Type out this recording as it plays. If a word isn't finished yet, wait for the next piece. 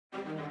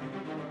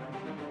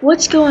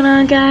What's going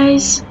on,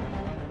 guys?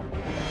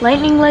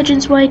 Lightning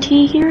Legends YT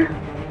here,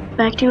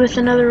 back to you with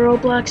another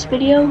Roblox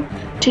video.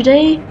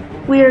 Today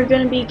we are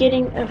going to be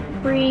getting a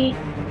free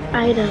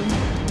item.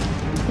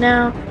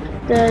 Now,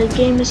 the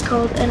game is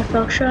called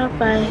NFL Shop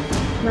by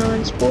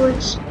Melon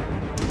Sports.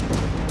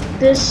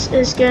 This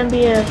is going to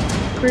be a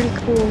pretty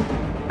cool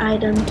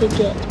item to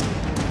get.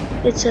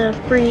 It's a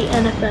free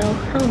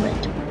NFL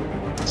helmet.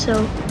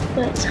 So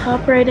let's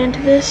hop right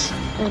into this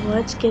and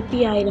let's get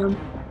the item.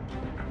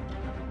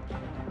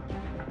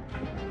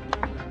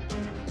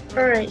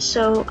 Alright,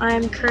 so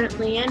I'm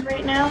currently in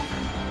right now.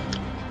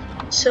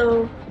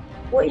 So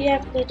what you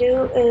have to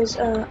do is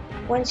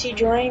once you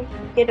join,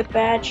 get a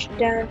badge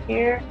down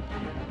here.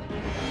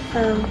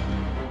 And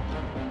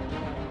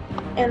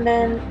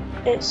then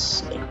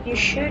you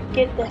should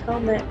get the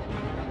helmet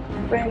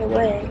right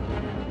away.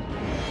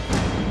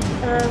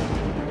 I'm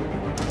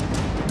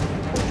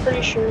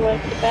pretty sure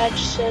like the badge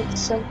said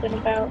something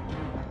about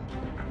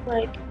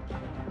like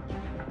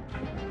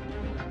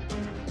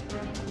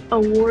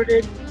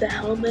awarded the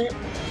helmet.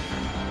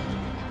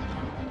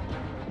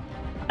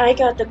 I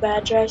got the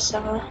badge I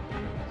saw,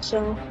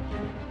 so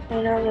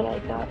I know that I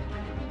got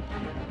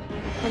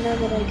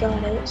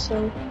it,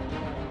 so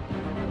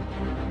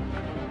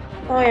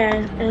oh yeah,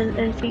 and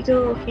if you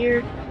go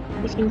here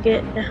you can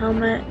get the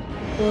helmet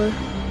for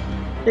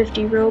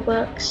 50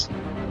 Robux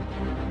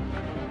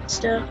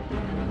stuff.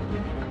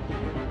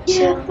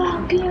 Yeah,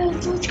 fuck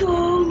yes, let's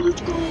go.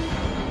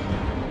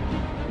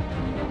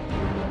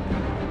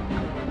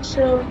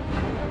 So,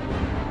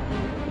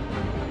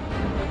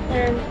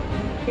 and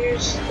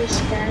here's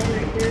this guy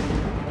right here.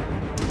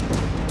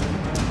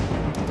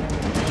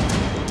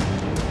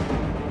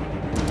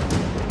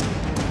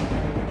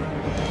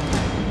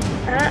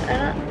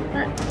 I'm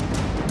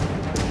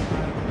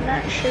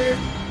not sure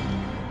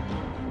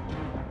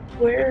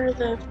where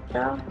the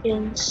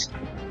Falcons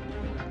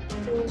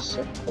was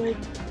like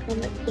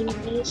helmet thing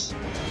is.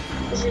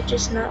 Is it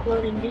just not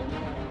loading in?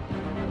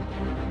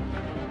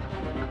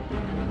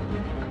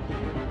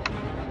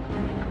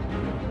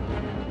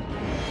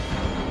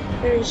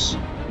 There's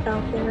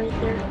Falcon right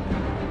there.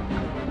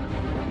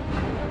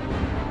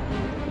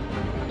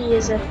 He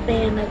is a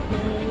fan of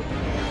mine.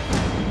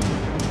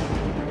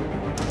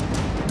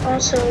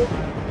 Also,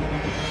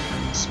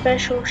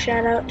 special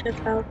shout out to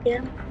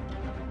Falcon.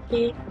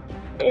 If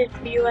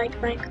you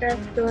like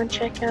Minecraft, go and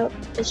check out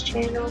his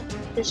channel.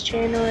 His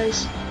channel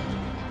is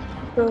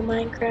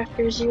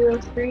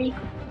ProMinecrafter03,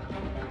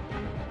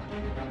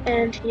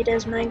 and he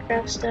does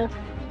Minecraft stuff.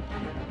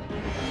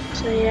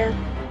 So yeah,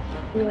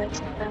 he likes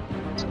the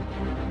Falcons.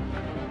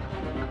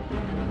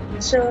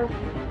 So,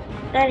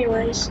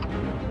 anyways,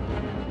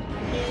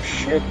 you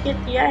should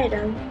get the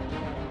item,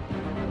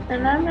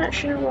 and I'm not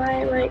sure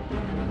why like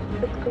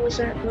the clothes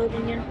aren't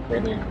loading in for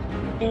the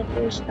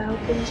Panthers,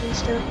 Falcons, and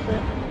stuff,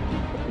 but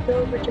if you go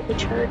over to the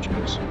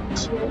Chargers, you can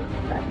see what they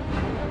got.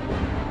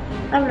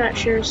 I'm not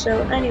sure.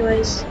 So,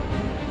 anyways,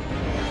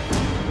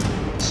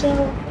 so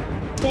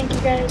thank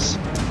you guys.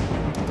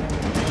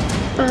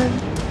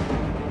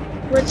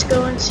 Let's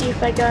go and see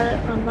if I got it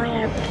on my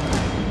avatar.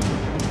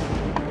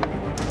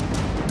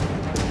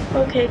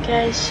 Okay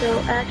guys,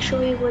 so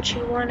actually what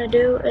you want to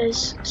do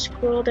is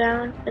scroll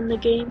down in the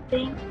game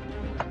thing.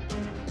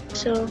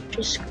 So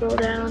just scroll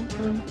down,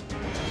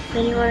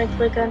 then you want to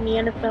click on the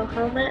NFL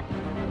helmet.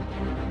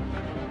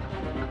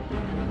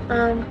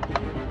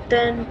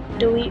 Then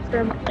delete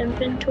from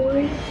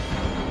inventory.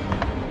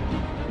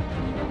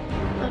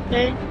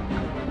 Okay,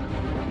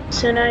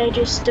 so now you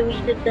just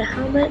deleted the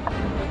helmet.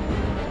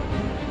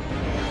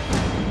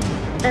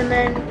 And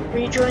then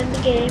rejoin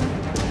the game.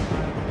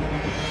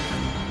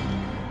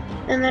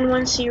 And then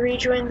once you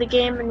rejoin the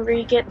game and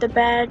re-get the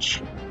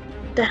badge,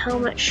 the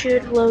helmet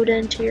should load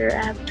into your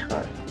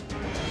avatar.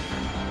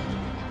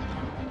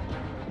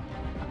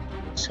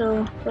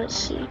 So, let's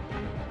see.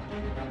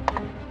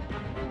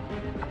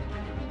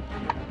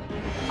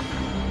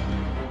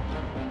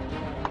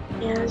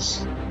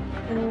 Yes.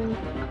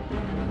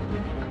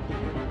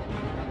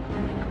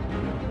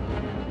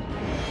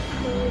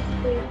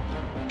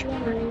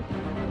 Join.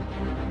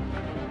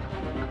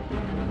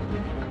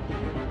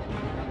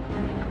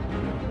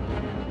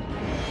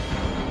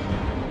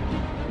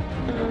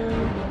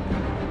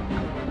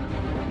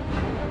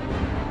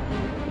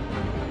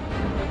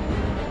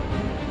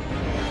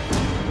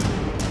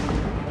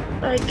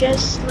 I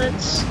guess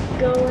let's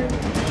go and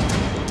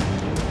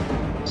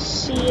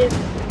see if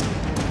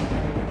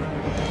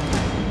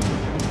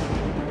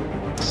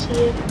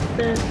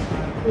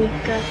we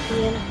got the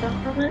NFL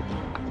helmet.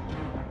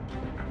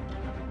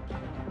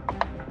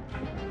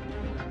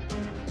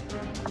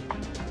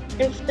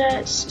 If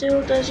that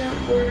still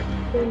doesn't work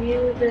for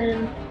you,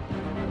 then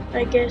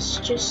I guess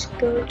just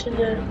go to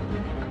the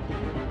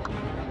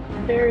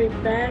very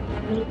back.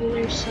 Maybe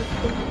there's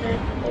something back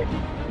there.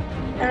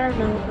 I don't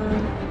know.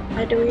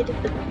 I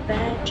deleted the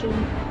badge and I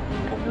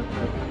don't know.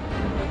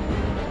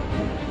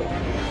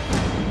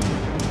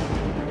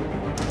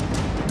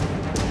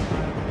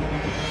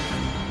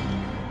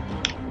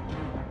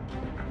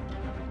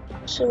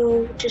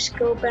 So just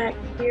go back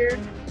here.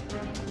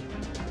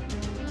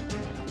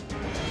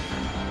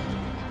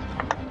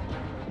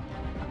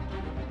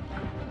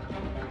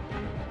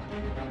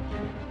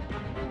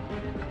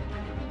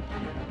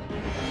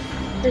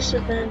 This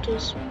event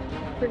is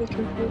pretty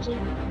confusing.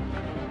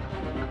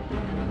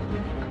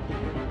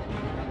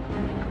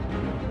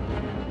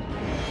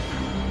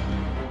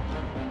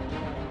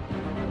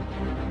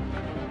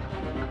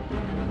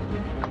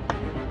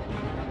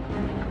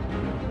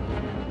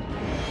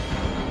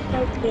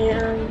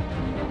 Okay,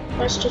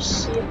 let's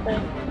just see if I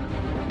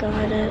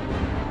got it.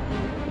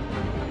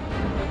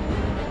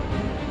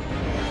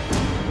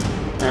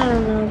 I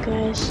don't know,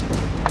 guys.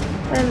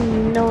 I have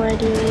no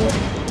idea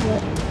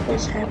what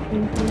is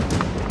happening here.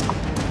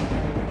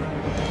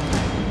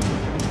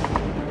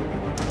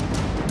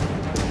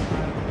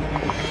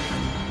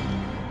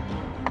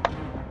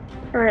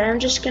 Alright, I'm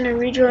just gonna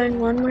rejoin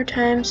one more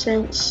time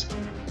since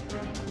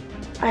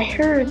I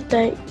heard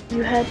that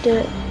you had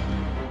to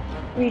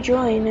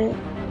rejoin it.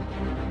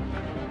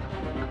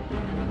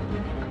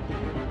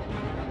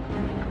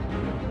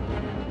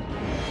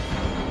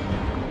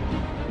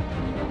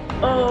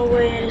 Oh,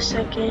 wait a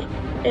second.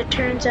 It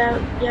turns out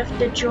you have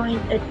to join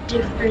a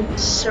different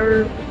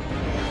server.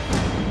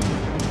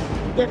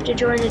 You have to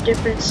join a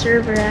different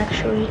server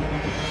actually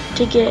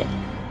to get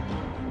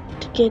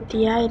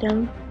the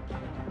item.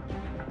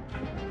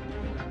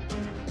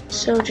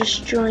 So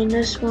just join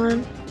this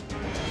one.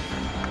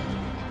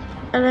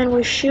 And then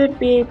we should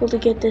be able to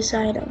get this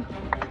item.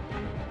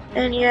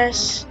 And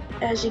yes,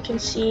 as you can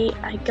see,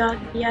 I got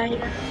the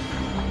item.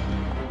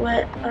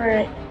 What?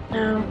 Alright,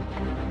 now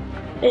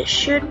it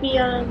should be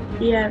on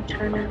the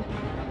avatar now.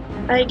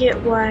 I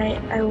get why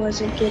I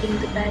wasn't getting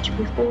the badge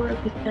before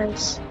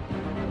because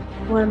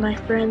one of my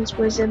friends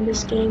was in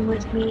this game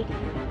with me.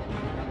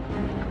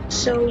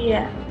 So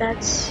yeah,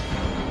 so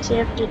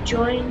you have to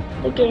join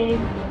the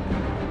game,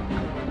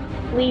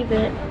 leave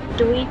it,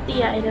 delete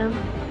the item,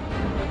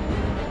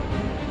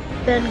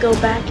 then go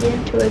back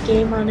into a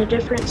game on a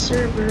different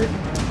server,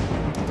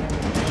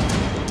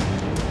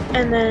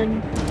 and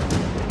then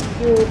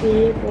you will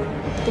be able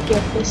to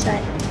get this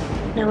item.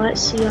 Now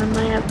let's see on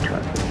my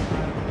avatar.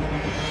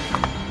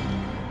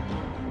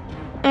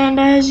 And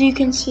as you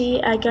can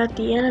see, I got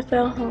the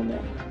NFL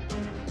helmet.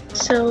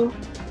 So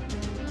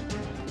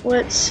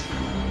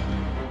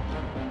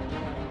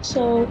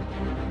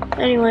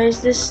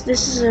anyways, this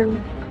is a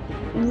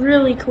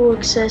really cool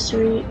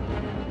accessory,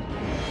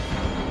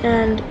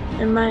 and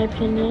in my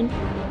opinion,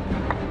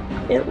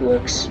 it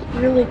looks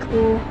really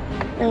cool,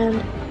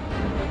 and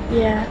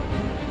yeah,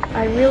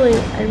 I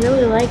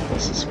really like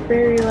this. It's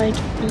very like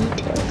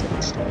detailed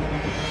and stuff.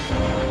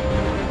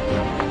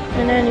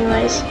 And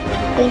anyways,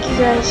 thank you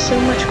guys so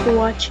much for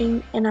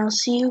watching, and I'll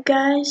see you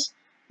guys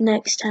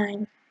next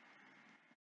time.